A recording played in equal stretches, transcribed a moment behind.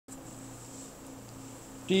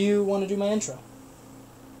Do you want to do my intro?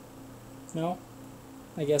 No?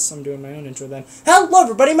 I guess I'm doing my own intro then. Hello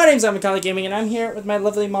everybody, my name's Amicali Gaming, and I'm here with my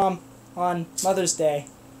lovely mom on Mother's Day.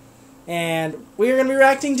 And we're going to be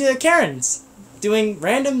reacting to Karens doing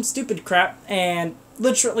random stupid crap and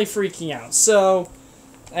literally freaking out. So,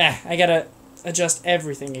 I gotta adjust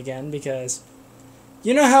everything again because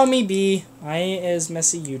you know how me be. I is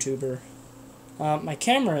messy YouTuber. My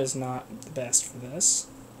camera is not the best for this.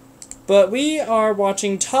 But we are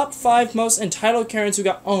watching Top 5 Most Entitled Karens Who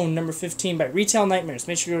Got Owned, number 15 by Retail Nightmares.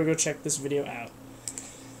 Make sure you go check this video out.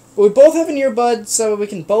 But we both have an earbud so we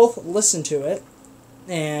can both listen to it.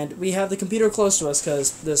 And we have the computer close to us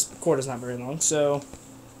because this cord is not very long. So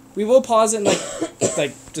we will pause it and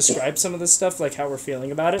like describe some of this stuff, like how we're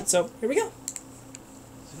feeling about it. So here we go.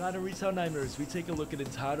 Tonight on Retail Nightmares, we take a look at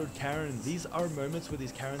entitled Karen. These are moments where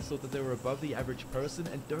these Karens thought that they were above the average person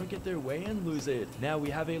and don't get their way and lose it. Now we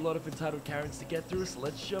have a lot of entitled Karens to get through, so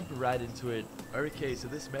let's jump right into it. Okay, so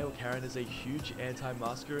this male Karen is a huge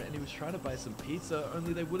anti-masker and he was trying to buy some pizza,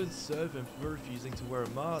 only they wouldn't serve him for refusing to wear a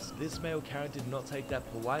mask. This male Karen did not take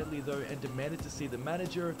that politely though and demanded to see the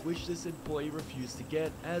manager, which this employee refused to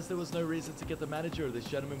get, as there was no reason to get the manager. This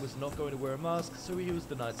gentleman was not going to wear a mask, so he was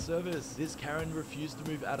denied service. This Karen refused to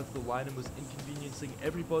move out of the line and was inconveniencing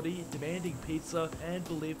everybody, demanding pizza, and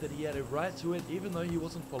believed that he had a right to it even though he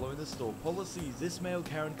wasn't following the store policies. This male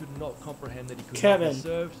Karen could not comprehend that he could not be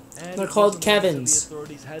served, and they're called Kevins. The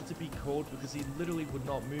authorities had to be called because he literally would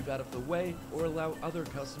not move out of the way or allow other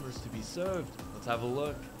customers to be served. Let's have a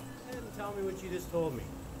look. Tell me what you just told me.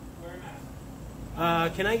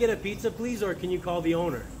 Can I get a pizza please, or can you call the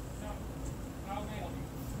owner?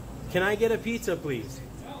 Can I get a pizza please?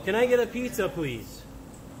 Can I get a pizza please?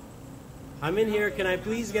 I'm in here. Can I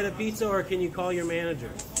please get a pizza, or can you call your manager?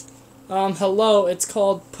 Hello. It's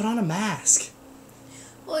called put on a mask.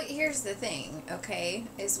 Well, here's the thing, okay,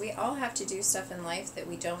 is we all have to do stuff in life that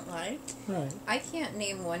we don't like. Right. I can't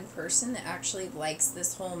name one person that actually likes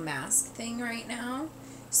this whole mask thing right now.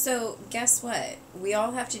 So, guess what? We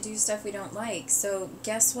all have to do stuff we don't like. So,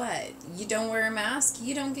 guess what? You don't wear a mask,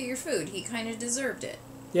 you don't get your food. He kind of deserved it.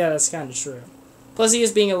 Yeah, that's kind of true. Plus, he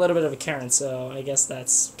is being a little bit of a Karen, so I guess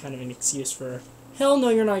that's kind of an excuse for, hell no,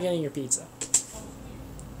 you're not getting your pizza.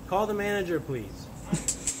 Call the manager, please.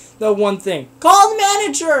 The one thing. Call the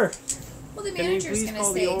manager! Well, the manager's going to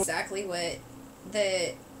say exactly what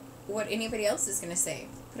anybody else is going to say.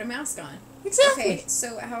 Put a mask on. Exactly. Okay,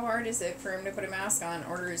 so how hard is it for him to put a mask on,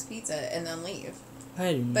 order his pizza, and then leave?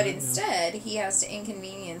 I do not But know. instead, he has to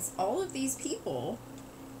inconvenience all of these people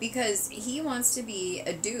because he wants to be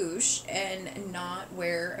a douche and not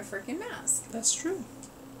wear a freaking mask. That's true.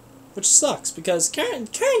 Which sucks, because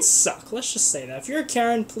Karens suck. Let's just say that. If you're a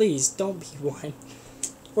Karen, please don't be one.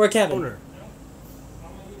 Or a Kevin. Owner.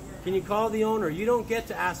 Can you call the owner? You don't get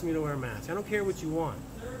to ask me to wear a mask. I don't care what you want.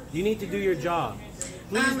 You need to do your job.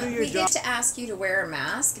 Please do your job. We get to ask you to wear a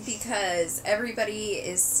mask because everybody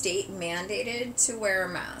is state mandated to wear a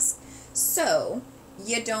mask. So,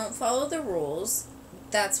 you don't follow the rules,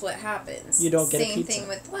 that's what happens. You don't get a Same pizza. thing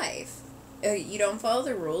with life. You don't follow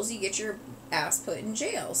the rules, you get your ass put in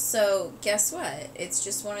jail. So, guess what? It's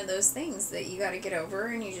just one of those things that you got to get over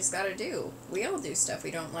and you just got to do. We all do stuff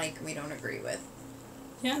we don't like and we don't agree with.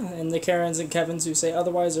 Yeah, and the Karens and Kevins who say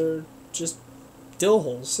otherwise are just dill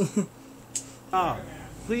holes.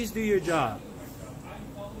 Please do your job.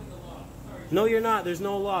 No, you're not. There's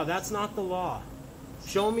no law. That's not the law.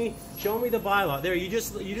 Show me the bylaw. There, you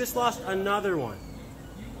just lost another one.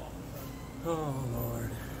 Oh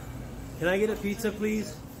Lord. Can I get a pizza,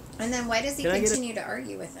 please? And then why does he continue to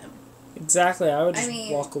argue with him? Exactly, I would just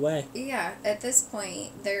walk away. Yeah, at this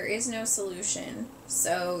point, there is no solution.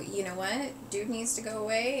 So, you know what? Dude needs to go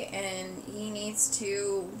away, and he needs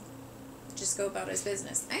to just go about his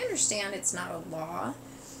business. I understand it's not a law,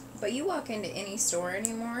 but you walk into any store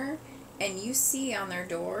anymore, and you see on their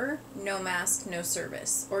door, no mask, no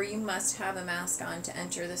service. Or you must have a mask on to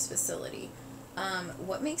enter this facility.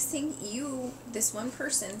 What makes this one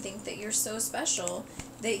person think that you're so special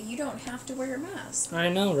that you don't have to wear a mask? I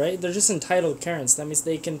know, right? They're just entitled Karens. That means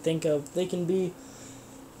they can be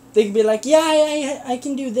like, yeah, I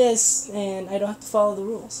can do this, and I don't have to follow the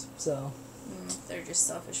rules. So. They're just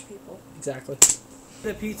selfish people. Exactly.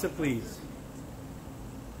 Get a pizza, please.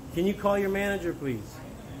 Can you call your manager, please?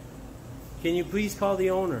 Can you please call the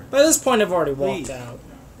owner? By this point, I've already walked out.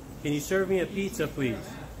 Can you serve me a pizza, please?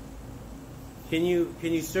 Can you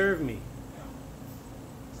serve me?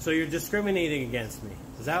 So you're discriminating against me.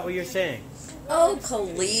 Is that what you're saying? Oh,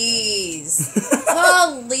 please.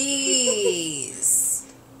 Please.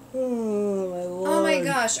 Oh, my Lord. Oh my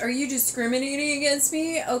God. gosh, are you discriminating against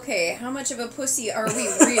me? Okay, how much of a pussy are we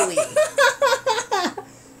really?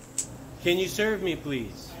 Can you serve me,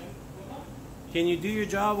 please? Can you do your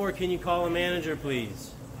job, or can you call a manager,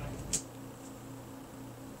 please?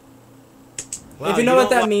 Wow, If you know what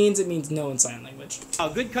don't that means, it means no in sign language. Wow,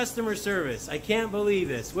 good customer service. I can't believe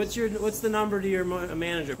this. What's the number to your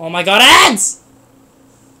manager? Oh my god, ads!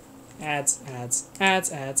 Ads, ads,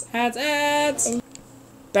 ads, ads, ads, ads.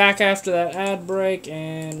 Back after that ad break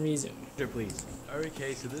and resume. Please.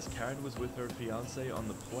 Okay, so this Karen was with her fiance on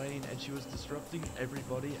the plane, and she was disrupting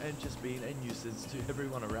everybody and just being a nuisance to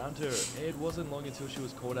everyone around her. It wasn't long until she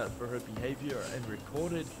was called out for her behavior and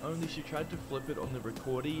recorded, only she tried to flip it on the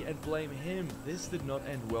recordee and blame him. This did not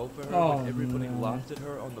end well for her when everybody laughed at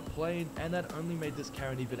her on the plane, and that only made this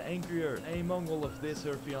Karen even angrier. Among all of this,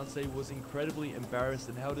 her fiance was incredibly embarrassed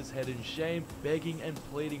and held his head in shame, begging and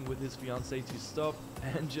pleading with his fiance to stop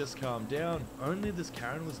and just calm down. Only this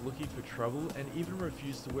Karen was looking for trouble and even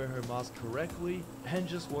refused to wear her mask correctly and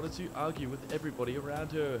just wanted to argue with everybody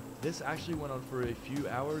around her. This actually went on for a few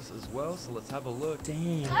hours as well, so let's have a look.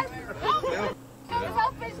 Damn. How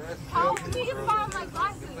do you find my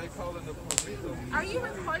glasses? Are you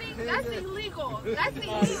recording? That's illegal. That's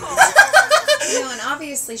illegal. And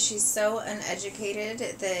obviously she's so uneducated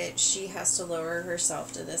that she has to lower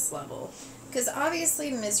herself to this level. Because obviously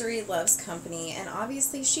misery loves company, and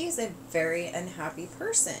obviously she is a very unhappy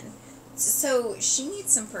person. So she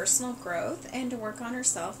needs some personal growth and to work on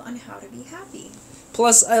herself on how to be happy.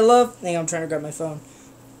 Plus, I love... Hang on, I'm trying to grab my phone.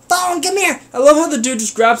 Phone, come here! I love how the dude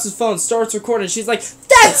just grabs his phone, starts recording. She's like,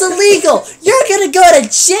 that's illegal! You're gonna go to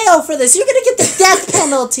jail for this! You're gonna get the death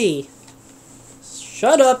penalty!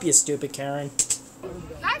 Shut up, you stupid Karen.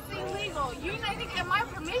 That's illegal. You need to get my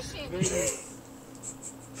permission.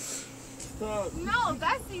 No,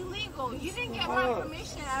 that's illegal. You didn't get my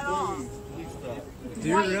permission at all. Do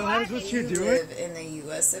you realize what you're You doing? live in the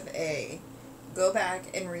U.S. of A. Go back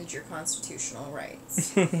and read your constitutional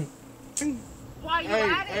rights. Why you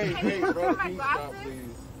at it? Can you look my glasses?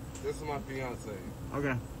 This is my fiance.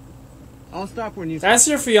 Okay. I'll stop when you That's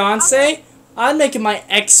your fiance? I'm making my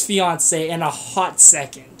ex-fiance in a hot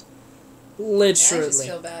second. I Literally. just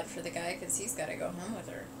feel bad for the guy because he's got to go home with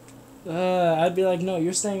her. I'd be like, no,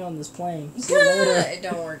 you're staying on this plane. See you later. It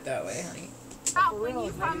don't work that way, honey. Stop when you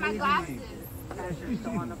find my glasses.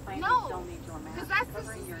 No, because that's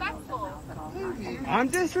disrespectful. I'm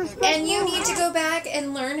disrespectful. And you need to go back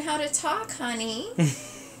and learn how to talk, honey.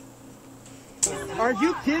 Are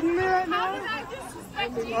you kidding me right How did now? I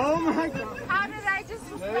disrespect you? Oh my god. How did I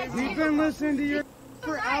disrespect you? We've been listening to you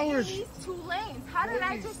for hours. These two lanes. How did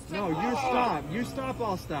I just No, you stop. You stop,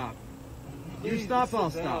 I'll stop. You stop,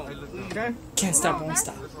 I'll stop. Okay? Can't stop, won't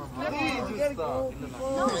stop.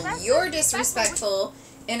 You're disrespectful,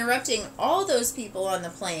 interrupting all those people on the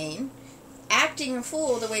plane, acting a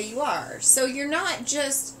fool the way you are. So you're not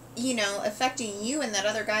just, affecting you and that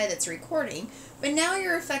other guy that's recording, but now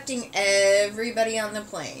you're affecting everybody on the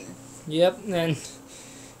plane. Yep, and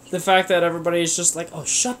the fact that everybody's just like, oh,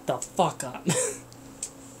 shut the fuck up. this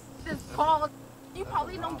call? You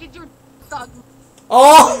probably don't get your stuck.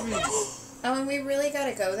 Oh! Oh, and we really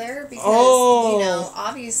gotta go there because, Oh.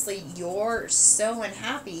 obviously you're so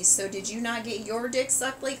unhappy, so did you not get your dick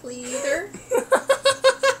sucked lately either?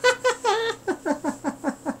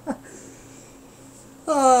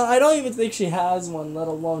 I don't even think she has one, let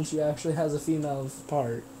alone she actually has a female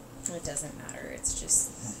part. It doesn't matter, it's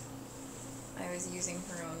just, I was using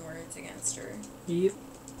her own words against her. Yep.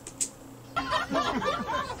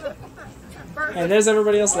 And there's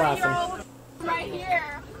everybody else laughing. 40-year-old right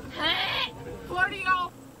here.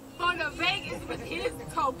 40-year-old going to Vegas with his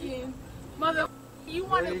token. Mother, you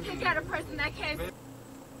want to pick at a person that can't...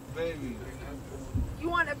 Baby. You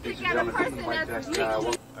want to pick at a person that's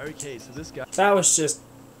legally... Okay, so this guy That was just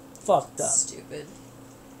fucked up. Stupid.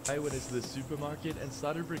 went into the supermarket and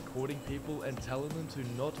started recording people and telling them to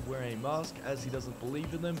not wear a mask as he doesn't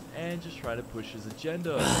believe in them and just try to push his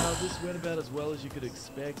agenda. Now this went about as well as you could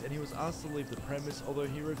expect, and he was asked to leave the premise, although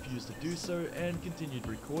he refused to do so and continued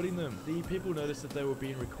recording them. The people noticed that they were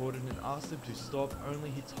being recorded and asked him to stop, only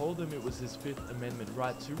he told them it was his Fifth Amendment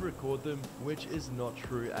right to record them, which is not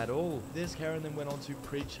true at all. This Karen then went on to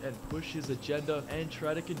preach and push his agenda and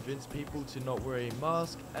try to convince people to not wear a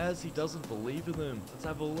mask as he doesn't believe in them. Let's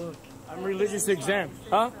have a look. I'm religious exempt.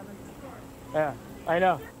 Huh? Yeah, I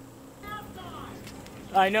know.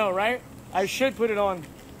 I know, right? I should put it on.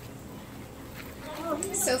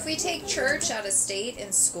 So if we take church out of state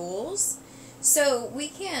and schools, so we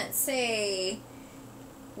can't say,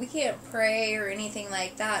 we can't pray or anything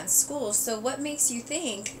like that in schools. So what makes you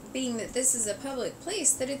think, being that this is a public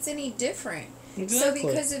place, that it's any different? Exactly. So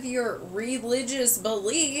because of your religious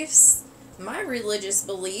beliefs, my religious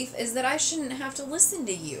belief is that I shouldn't have to listen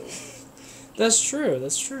to you. That's true.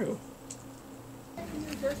 That's true.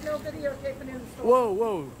 There's no videotaping in the store. Whoa,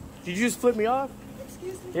 whoa. Did you just flip me off?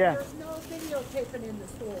 Excuse me? Yeah. There's no videotaping in the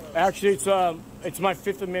store. Actually, it's my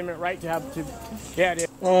Fifth Amendment right to have to. Yeah, it is.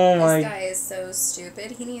 Oh This my. guy is so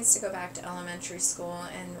stupid. He needs to go back to elementary school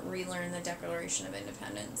and relearn the Declaration of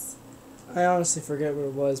Independence. I honestly forget what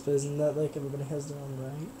it was, but isn't that like everybody has their own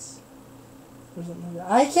rights? Or something like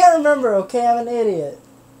that? I can't remember. Okay, I'm an idiot.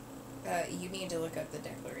 You need to look up the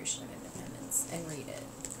Declaration of Independence and read it.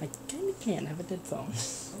 I kind of can't have a dead phone.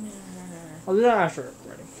 I'll do that after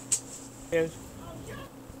recording. Yes.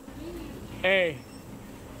 Hey,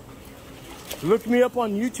 look me up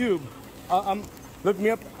on YouTube. Look me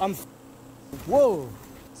up. Whoa,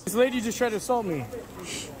 this lady just tried to assault me.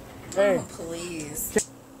 Hey, Oh, please.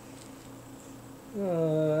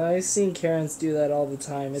 I've seen Karens do that all the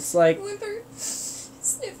time. It's like, Whimper.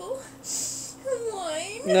 Sniffle.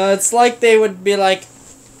 Whine. no, it's like they would be like,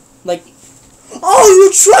 oh,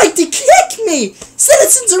 you tried to kick me!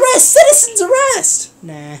 Citizens arrest! Citizens arrest!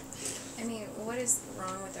 Nah. I mean, what is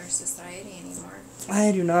wrong with our society anymore?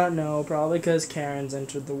 I do not know, probably because Karens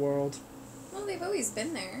entered the world. Well, they've always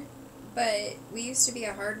been there. But we used to be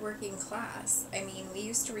a hardworking class. I mean, we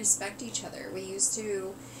used to respect each other. We used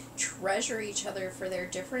to treasure each other for their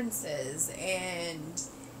differences. And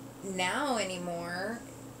now anymore,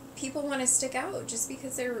 people want to stick out just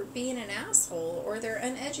because they're being an asshole, or they're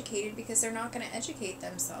uneducated because they're not going to educate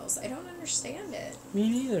themselves. I don't understand it. Me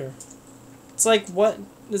neither. It's like what?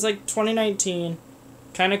 It's like 2019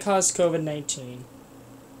 kind of caused COVID-19.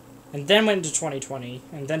 And then went into 2020.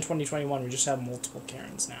 And then 2021, we just have multiple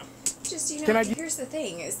Karens now. Just, you Can know, I- here's the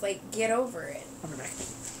thing. It's like, get over it. I'll be back.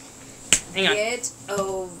 Hang on. Get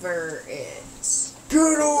over it.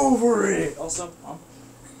 Get over it! Also,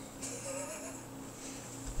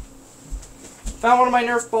 found one of my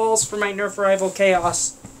Nerf balls for my Nerf rival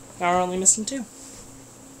Chaos. Now we're only missing 2.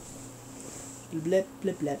 Blah,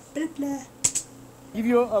 blah, blah, blah, blah. give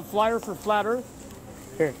you a flyer for Flat Earth.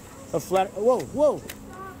 Here, a flat. Whoa, whoa,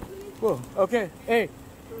 whoa. Okay, hey.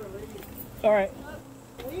 All right.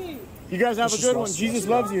 You guys have a good one. Jesus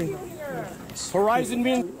loves you. Horizon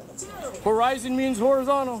means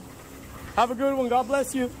horizontal. Have a good one. God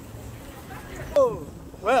bless you. Oh,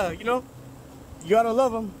 well, you know, you gotta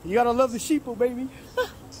love them. You gotta love the sheeple, baby.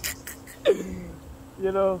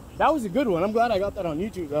 You know, that was a good one. I'm glad I got that on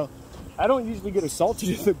YouTube, though. I don't usually get assaulted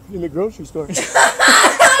in the grocery store.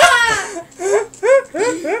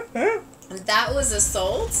 That was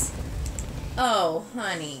assault? Oh,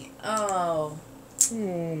 honey. Oh.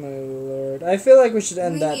 Oh my lord. I feel like we should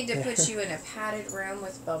end We that need to there. put you in a padded room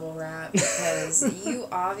with bubble wrap because you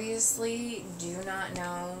obviously do not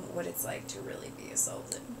know what it's like to really be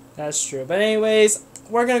assaulted. That's true. But anyways,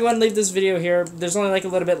 we're going to go ahead and leave this video here. There's only like a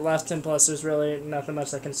little bit left, and plus there's really nothing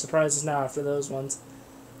much that can surprise us now after those ones.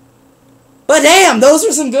 But damn, those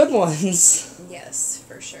were some good ones. Yes,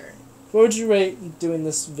 for sure. What would you rate doing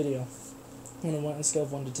this video? On a scale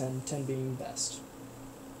of 1 to 10, 10 being best.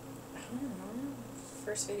 I don't know.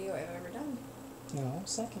 First video I've ever done. No,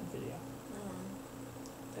 second video.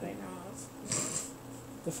 That I know of.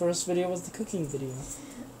 The first video was the cooking video.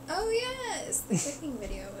 Oh, yes. The cooking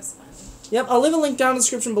video was fun. Yep, I'll leave a link down in the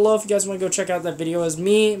description below if you guys want to go check out that video. It was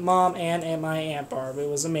me, Mom, and my Aunt Barb. It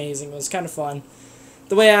was amazing. It was kind of fun.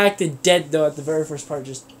 The way I acted dead, though, at the very first part,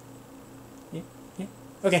 just... Yeah.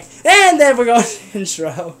 Okay, and then we're going to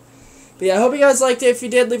intro. But yeah, I hope you guys liked it. If you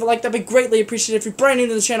did, leave a like. That'd be greatly appreciated. If you're brand new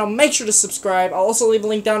to the channel, make sure to subscribe. I'll also leave a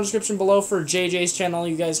link down in the description below for JJ's channel.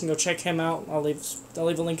 You guys can go check him out. I'll leave a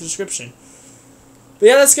link in the description. But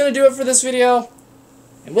yeah, that's going to do it for this video.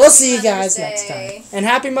 And we'll see you guys next time. And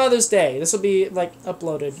Happy Mother's Day. This will be, like,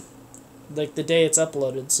 uploaded. Like, the day it's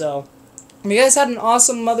uploaded. So, if you guys had an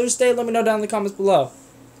awesome Mother's Day, let me know down in the comments below.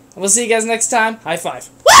 And we'll see you guys next time. High five.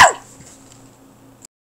 Woo!